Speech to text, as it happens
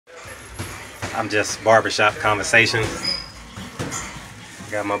I'm just barbershop conversation.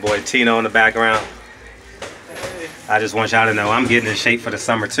 Got my boy Tino in the background. I just want y'all to know I'm getting in shape for the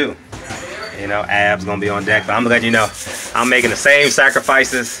summer too. You know, abs gonna be on deck, but I'm letting you know I'm making the same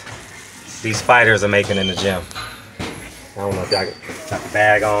sacrifices these fighters are making in the gym. I don't know if y'all got the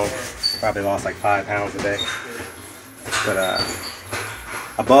bag on. Probably lost like 5 pounds a day. But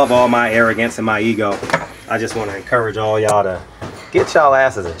above all my arrogance and my ego, I just want to encourage all y'all to get y'all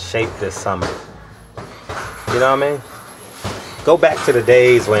asses in shape this summer. You know what I mean? Go back to the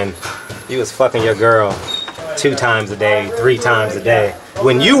days when you was fucking your girl 2 times a day, 3 times a day,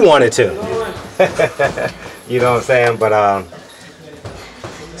 when you wanted to. You know what I'm saying? But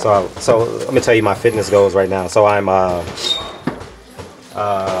so let me tell you my fitness goals right now. So I'm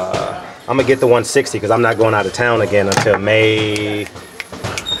gonna get the 160 because I'm not going out of town again until May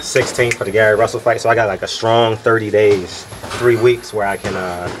 16th for the Gary Russell fight. So I got like a strong 30 days, 3 weeks where I can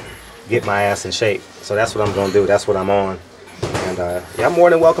get my ass in shape. So that's what I'm gonna do. That's what I'm on. And yeah, I'm more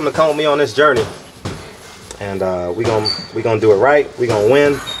than welcome to come with me on this journey. And we gonna do it right. We gonna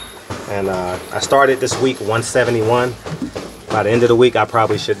win. And I started this week 171. By the end of the week, I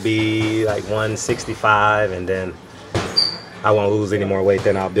probably should be like 165, and then I won't lose any more weight.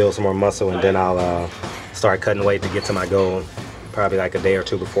 Then I'll build some more muscle, and then I'll start cutting weight to get to my goal. Probably like a day or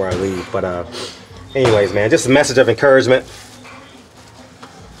 2 before I leave. But anyways, man, just a message of encouragement.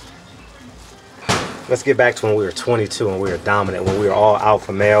 Let's get back to when we were 22 and we were dominant, when we were all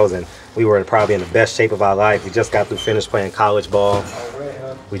alpha males and we were probably in the best shape of our life. We just got through finished playing college ball.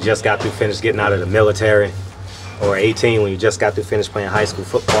 We just got through finished getting out of the military. Or 18 when you just got through finished playing high school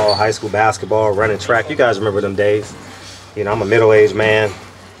football, high school basketball, running track. You guys remember them days. You know, I'm a middle-aged man,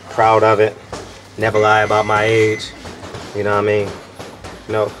 proud of it. Never lie about my age. You know what I mean?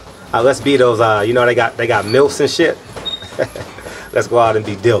 You know, let's be those, you know, they got MILFs and shit. Let's go out and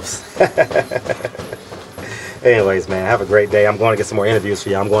be DILFs. Anyways, man, have a great day. I'm going to get some more interviews for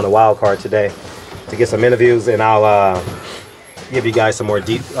you. I'm going to Wildcard today to get some interviews, and I'll give you guys some more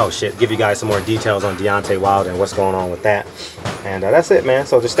give you guys some more details on Deontay Wilder and what's going on with that. And that's it, man.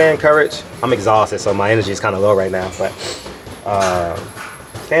 So just stay encouraged. I'm exhausted, so my energy is kind of low right now, but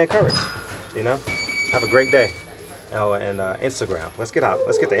stay encouraged. You know, have a great day. Oh, and Instagram. Let's get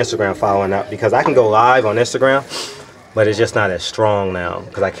the Instagram following up, because I can go live on Instagram, but it's just not as strong now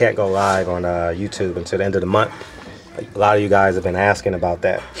because I can't go live on YouTube until the end of the month. A lot of you guys have been asking about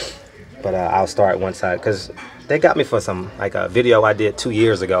that, but I'll start once because they got me for some, like a video I did 2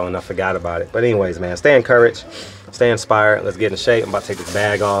 years ago and I forgot about it. But anyways, man, stay encouraged, stay inspired. Let's get in shape. I'm about to take this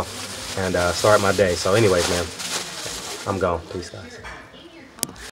bag off and start my day. So anyways, man, I'm gone. Peace, guys.